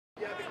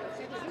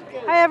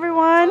Hi,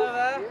 everyone.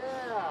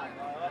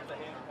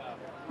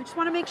 We just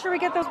want to make sure we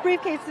get those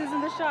briefcases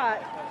in the shot.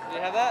 Do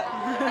you have that?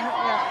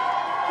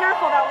 Yeah.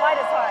 Careful, that light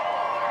is hot.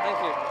 Thank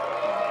you.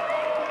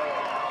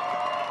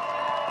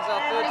 This is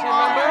our third team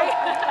member.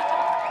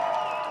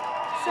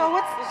 So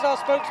This is our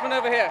spokesman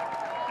over here.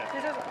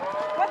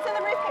 What's in the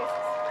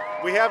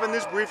briefcases? We have in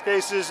these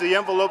briefcases the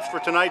envelopes for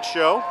tonight's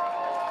show.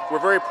 We're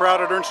very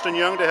proud at Ernst &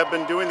 Young to have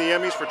been doing the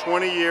Emmys for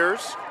 20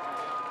 years.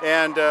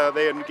 And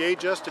they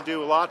engage us to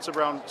do lots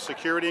around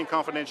security and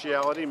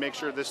confidentiality, make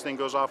sure this thing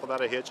goes off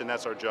without a hitch, and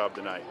that's our job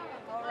tonight.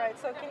 All right,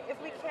 so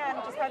if we can,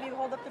 just have you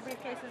hold up the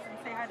briefcases and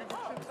say hi to the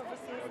troops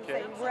overseas and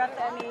Okay. say, we're at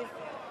the Emmys.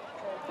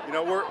 You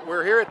know,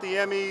 we're here at the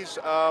Emmys,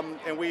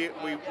 and we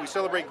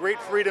celebrate great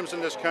freedoms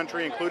in this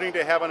country, including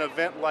to have an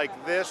event like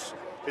this.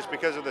 It's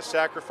because of the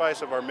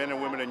sacrifice of our men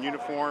and women in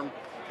uniform,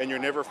 and you're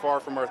never far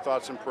from our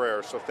thoughts and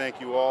prayers. So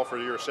thank you all for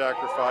your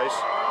sacrifice,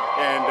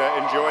 and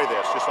enjoy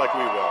this, just like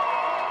we will.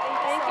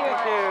 Thank you.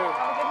 Thank you.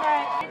 Have a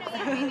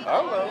good night.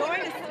 Hello.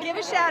 Going to give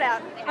a shout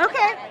out.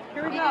 Okay,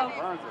 here we go.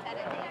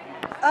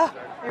 Oh,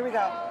 here we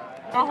go.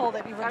 I'll hold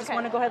it. You just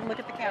want to go ahead and look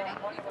at the camera.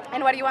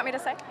 And what do you want me to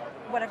say?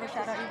 Whatever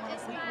shout out you want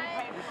to say.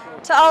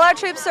 To all our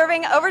troops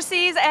serving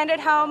overseas and at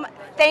home,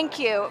 thank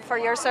you for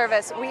your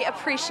service. We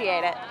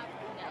appreciate it.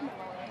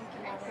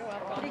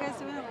 What are you guys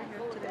doing over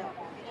here today?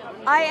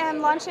 I am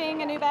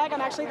launching a new bag.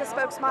 I'm actually the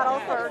spokesmodel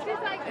for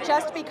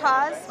Just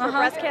Because for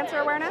breast cancer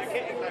awareness.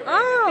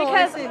 Oh,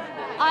 Because I see.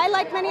 I,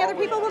 like many other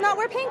people, will not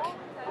wear pink,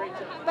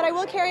 but I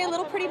will carry a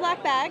little pretty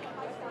black bag.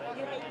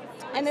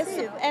 And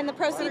the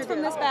proceeds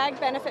from this bag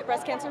benefit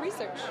breast cancer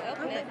research.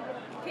 Okay.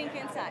 Pink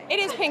inside. It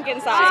is pink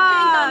inside.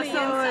 Ah,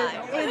 so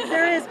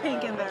there is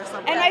pink in there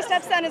somewhere. And my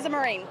stepson is a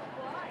Marine.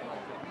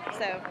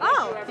 So.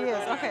 Oh, he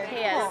is. Okay.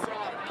 He is. Cool.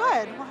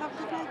 Good. We'll have a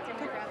good night.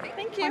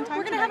 Thank you. Fun time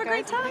We're going to have a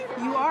tonight, great time.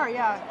 guys. You are,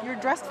 yeah. You're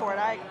dressed for it.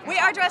 We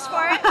are dressed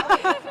for it.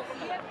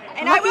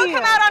 And I will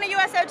come out on a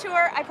USO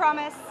tour, I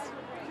promise.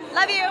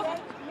 Love you. Are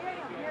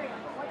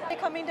they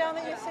coming down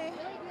that you see?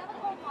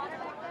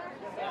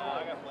 I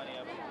got plenty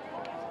of them.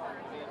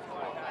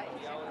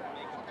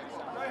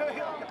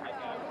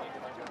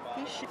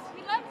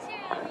 We'd love to,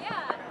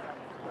 yeah.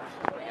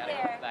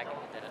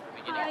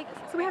 Hi.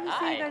 So we have to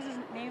say you guys'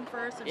 name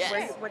first and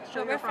what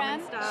show you're from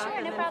and stuff. Sure,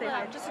 and no then problem. Say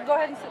hi. Just go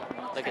ahead and sit.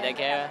 Look at that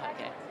camera.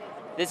 Okay.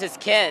 This is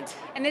Kynt.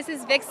 And this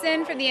is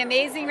Vyxsin from The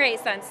Amazing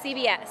Race on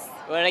CBS.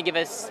 We want to give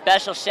a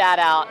special shout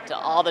out to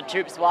all the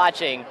troops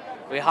watching.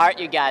 We heart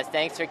you guys.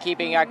 Thanks for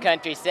keeping our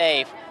country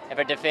safe and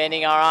for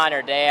defending our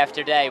honor day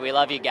after day. We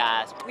love you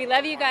guys. We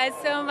love you guys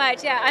so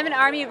much. Yeah, I'm an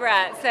Army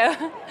brat,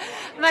 so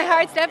my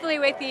heart's definitely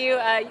with you.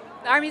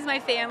 The Army's my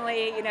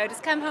family. You know,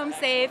 just come home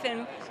safe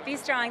and be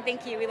strong.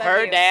 Thank you. We love you.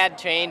 Her dad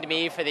trained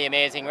me for the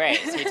Amazing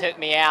Race. He took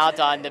me out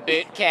on the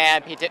boot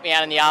camp. He took me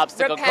out on the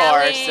obstacle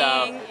course.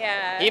 So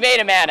yeah. he made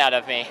a man out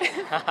of me.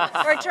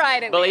 Or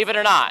tried it. Believe it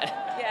or not.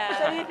 Yeah.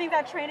 So do you think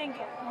that training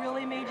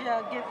really made you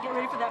get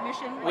ready for that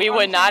mission? We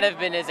would not have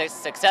been as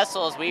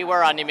successful as we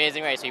were on the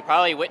Amazing Race. We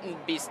probably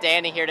wouldn't be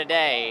standing here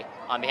today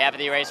on behalf of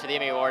the Race for the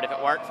Emmy Award if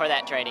it weren't for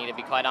that training, to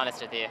be quite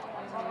honest with you.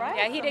 All right.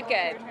 Yeah, he did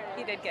good.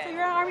 He did good. So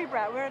you're an Army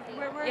brat. Where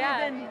Yeah.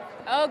 have you been?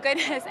 Oh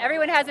goodness,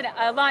 everyone has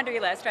a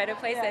laundry list, right, of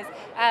places.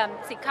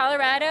 See,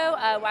 Colorado,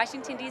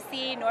 Washington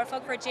D.C.,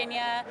 Norfolk,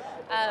 Virginia,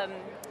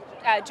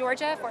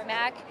 Georgia, Fort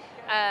Mac,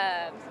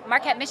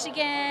 Marquette,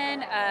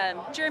 Michigan,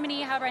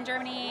 Germany, Heilbronn,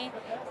 Germany,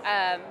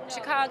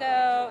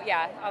 Chicago,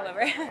 yeah, all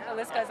over. The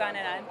list goes on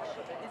and on.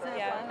 Isn't it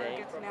Yeah. fun?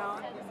 Get to know.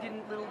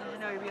 Little did you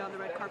know you'd be on the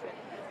red carpet.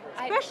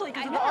 I- Especially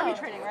because I of the know. Army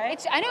training,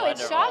 right? I know,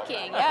 it's Wonderful.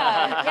 shocking.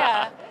 Yeah,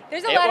 yeah.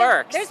 There's It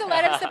works. There's a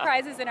lot of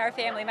surprises in our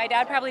family. My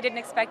dad probably didn't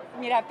expect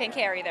me to have pink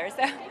hair either.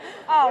 So.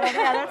 Oh, well,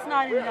 yeah, that's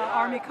not in the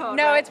Army code.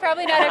 No, right? it's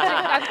probably not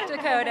up to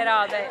code at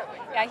all. But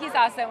yeah, he's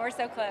awesome. We're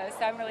so close.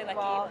 So I'm really lucky.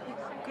 Well,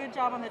 good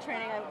job on the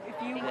training.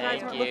 If you guys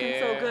Thank weren't looking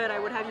so you. good, I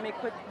would have you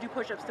do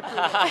push-ups to prove it.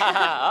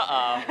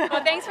 Uh-oh.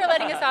 Well, thanks for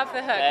letting us off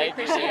the hook. We Thank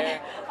appreciate you.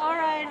 it. All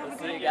right, have a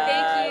See good you day. guys.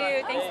 Thank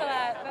you. Thanks a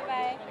lot.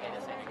 Bye-bye.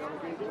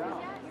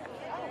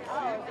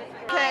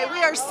 Okay,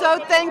 we are so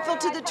thankful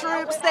to the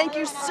troops. Thank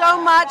you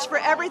so much for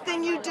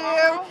everything you do.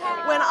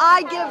 When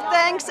I give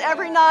thanks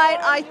every night,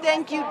 I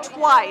thank you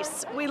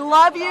twice. We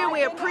love you,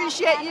 we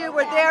appreciate you,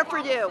 we're there for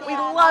you. We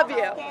love you.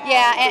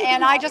 Yeah,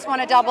 and I just want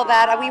to double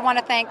that. We want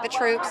to thank the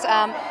troops,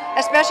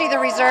 especially the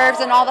reserves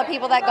and all the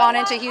people that gone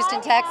into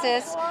Houston,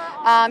 Texas.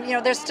 You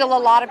know, there's still a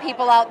lot of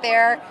people out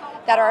there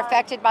that are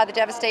affected by the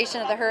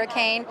devastation of the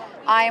hurricane.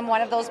 I am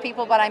one of those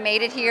people, but I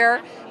made it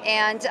here.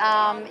 And,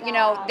 you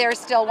know, there's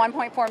still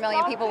 1.4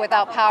 million people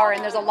without power,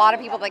 and there's a lot of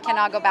people that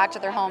cannot go back to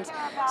their homes.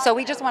 So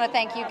we just want to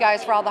thank you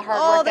guys for all the hard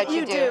All work that that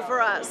you do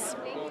for us,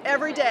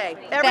 every day,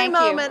 every Thank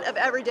you. moment of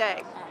every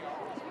day.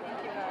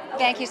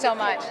 Thank you so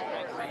much.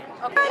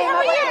 How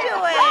are you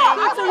doing?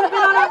 So you've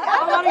been on a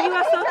lot of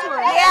USO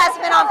tours. Yes,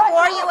 been on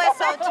 4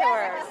 USO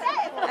tours.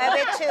 I've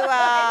been to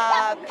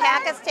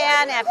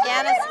Pakistan,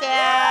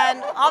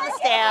 Afghanistan, all the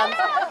stands,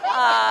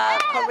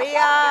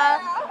 Korea,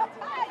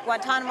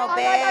 Guantanamo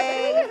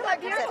Bay,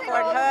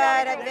 Fort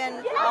Hood. I've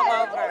been all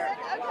over.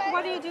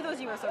 why do you do those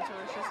USO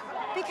tours?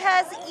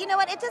 Because, you know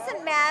what, it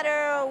doesn't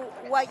matter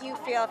what you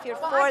feel, if you're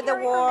for the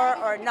war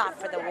or not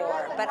for the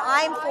war. But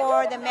I'm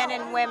for the men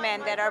and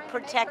women that are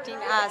protecting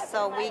us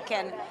so we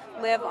can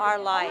live our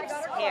lives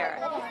here.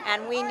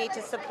 And we need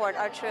to support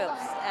our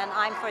troops. And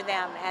I'm for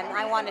them. And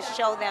I want to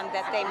show them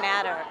that they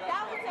matter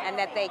and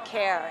that they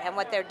care. And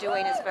what they're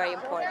doing is very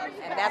important.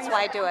 And that's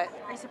why I do it.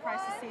 Are you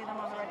surprised to see them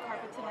on the red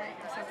carpet tonight?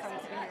 I'm so excited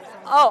to be here.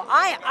 Oh,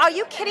 are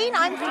you kidding?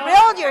 I'm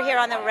thrilled you're here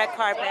on the red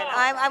carpet.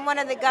 I'm one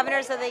of the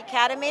governors of the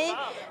Academy,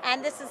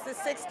 and this is the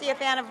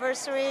 60th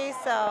anniversary,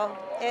 so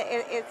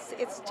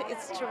it's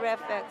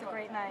terrific. It's a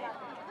great night.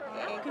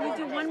 Can you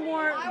do one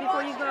more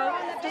before you go?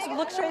 Just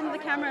look straight into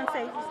the camera and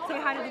say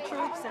hi to the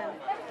troops, and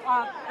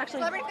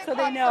actually, so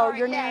they know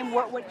your name,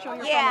 what show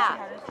you're yeah.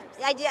 from.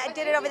 I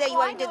did it over there. You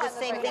want to do the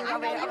same thing over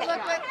there? Okay.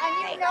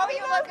 And you know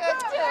you look good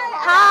too.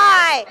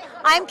 Hi,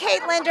 I'm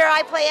Kate Linder.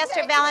 I play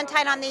Esther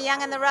Valentine on The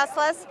Young and the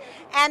Restless,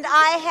 and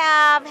I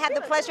have had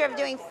the pleasure of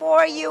doing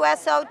 4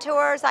 USO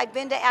tours. I've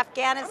been to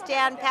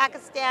Afghanistan,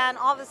 Pakistan,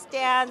 all the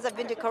stands. I've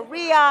been to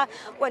Korea,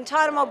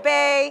 Guantanamo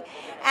Bay,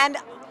 and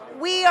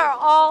we are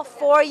all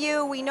for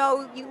you. We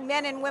know you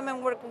men and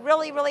women work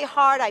really, really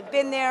hard. I've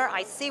been there.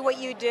 I see what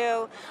you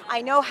do.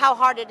 I know how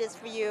hard it is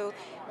for you.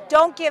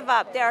 Don't give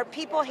up. There are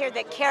people here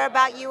that care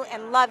about you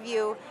and love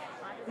you,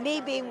 me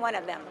being one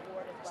of them.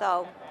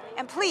 So,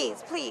 and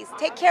please, please,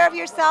 take care of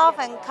yourself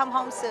and come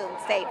home soon,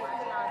 safe.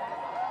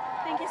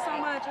 Thank you so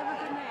much. Have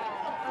a good night.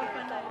 Have a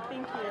fun night.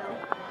 Thank you.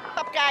 What's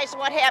up, guys?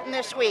 What happened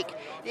this week?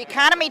 The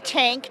economy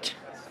tanked.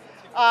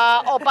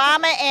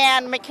 Obama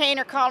and McCain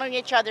are calling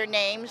each other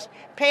names.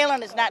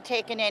 Palin is not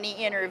taking any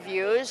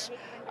interviews.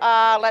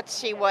 Let's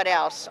see what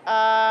else.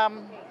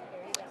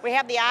 We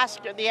have the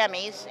Oscar, the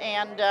Emmys,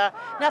 and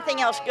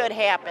nothing else good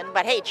happened.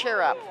 But hey,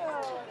 cheer up.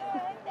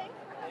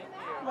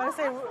 Want to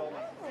say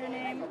your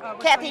name?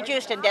 Kathryn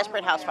Joosten,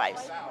 Desperate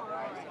Housewives.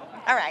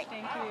 All right.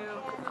 Thank you.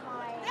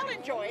 They'll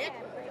enjoy it.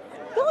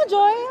 They'll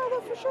enjoy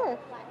it, that's for sure.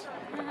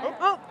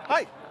 Oh,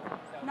 hi.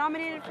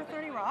 Nominated for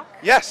 30 Rock.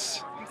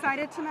 Yes.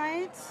 Excited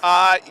tonight?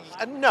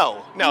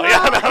 No.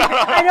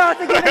 I know,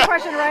 it's a given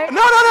question, right?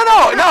 No.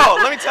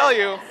 Let me tell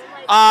you,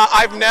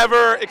 I've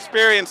never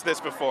experienced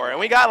this before, and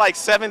we got like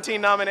 17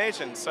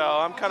 nominations, so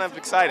I'm kind of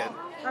excited.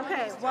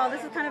 Okay, well,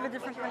 this is kind of a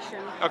different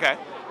question. Okay.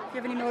 Do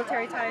you have any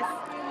military ties?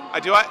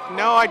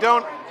 No, I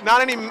don't.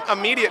 Not any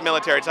immediate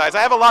military ties.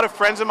 I have a lot of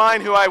friends of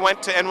mine who I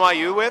went to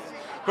NYU with,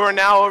 who are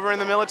now over in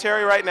the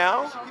military right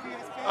now.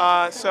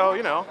 So,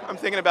 you know, I'm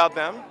thinking about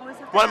them.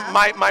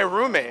 My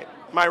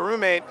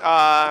roommate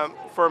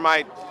for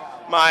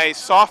my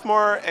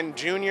sophomore and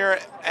junior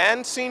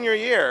and senior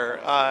year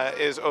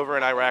is over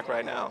in Iraq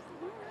right now.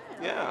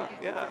 Yeah.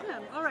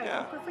 All right,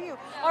 Yeah. well, good for you.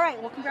 All right,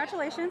 well,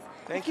 congratulations.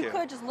 Thank you. you. If you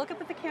could, just look up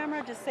at the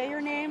camera, just say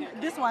your name.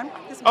 This one.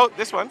 Oh,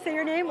 this one? Say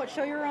your name, what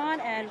show you're on,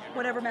 and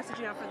whatever message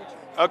you have for the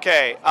troops.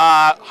 Okay.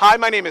 Hi,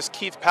 my name is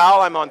Keith Powell.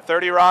 I'm on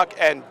 30 Rock,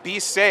 and be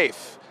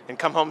safe and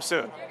come home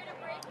soon. All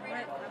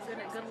right,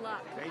 good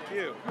luck. Thank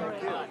you. How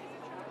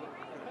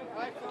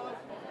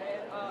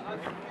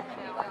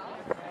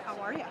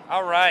are you?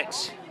 All right.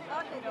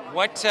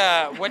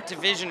 What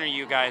division are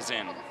you guys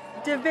in?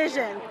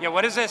 Division. Yeah.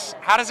 What is this?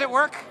 How does it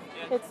work?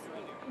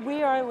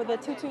 We are with the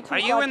 222. Are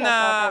you in the?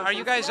 Are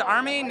you guys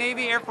Army,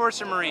 Navy, Air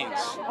Force, or Marines?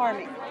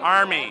 Army.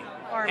 Army.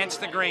 Hence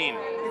the green.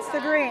 It's the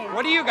green.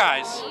 What are you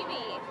guys?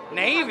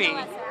 Navy.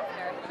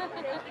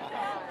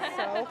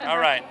 So, all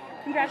right.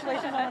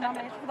 Congratulations on the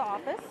nomination for the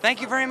office.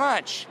 Thank you very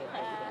much.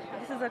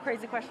 This is a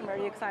crazy question, but are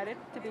you excited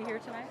to be here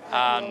tonight?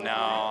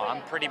 No,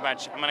 I'm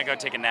gonna go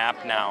take a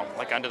nap now,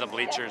 like under the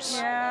bleachers.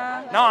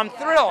 Yeah. No, I'm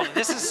thrilled.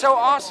 This is so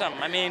awesome.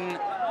 I mean,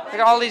 we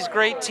got all these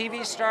great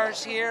TV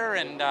stars here,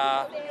 and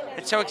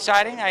it's so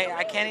exciting.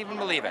 I can't even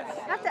believe it.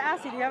 I have to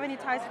ask you, do you have any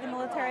ties to the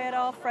military at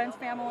all? Friends,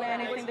 family,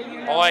 anything that you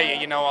know? Boy,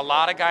 you know, a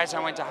lot of guys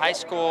I went to high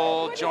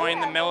school,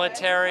 joined the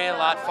military, a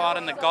lot fought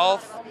in the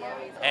Gulf,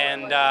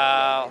 and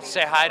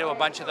say hi to a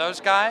bunch of those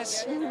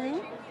guys.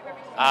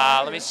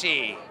 Let me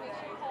see.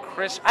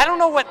 Chris, I don't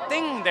know what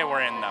thing they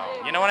were in,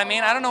 though. You know what I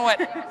mean? I don't know what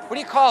do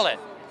you call it?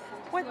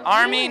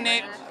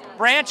 Army,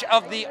 branch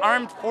of the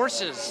armed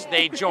forces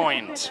they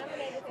joined.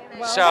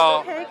 Well,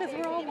 so, that's okay, because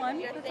we're all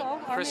one. That's all.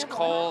 Chris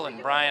Cole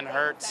and Brian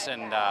Hertz,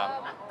 and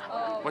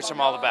wish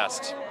them all the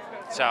best.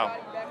 So.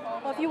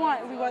 Well, if you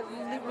want, we would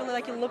really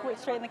like you to look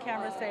straight in the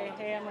camera and say,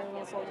 hey, I'm Rainn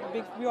Wilson.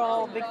 We're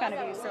all a big fan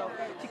of you, so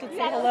if you could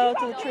say hello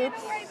to the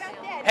troops.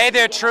 Hey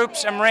there,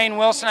 troops. I'm Rainn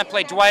Wilson. I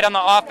play Dwight on The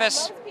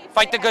Office.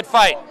 Fight the good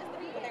fight.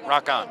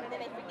 Rock on.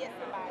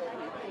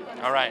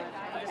 All right.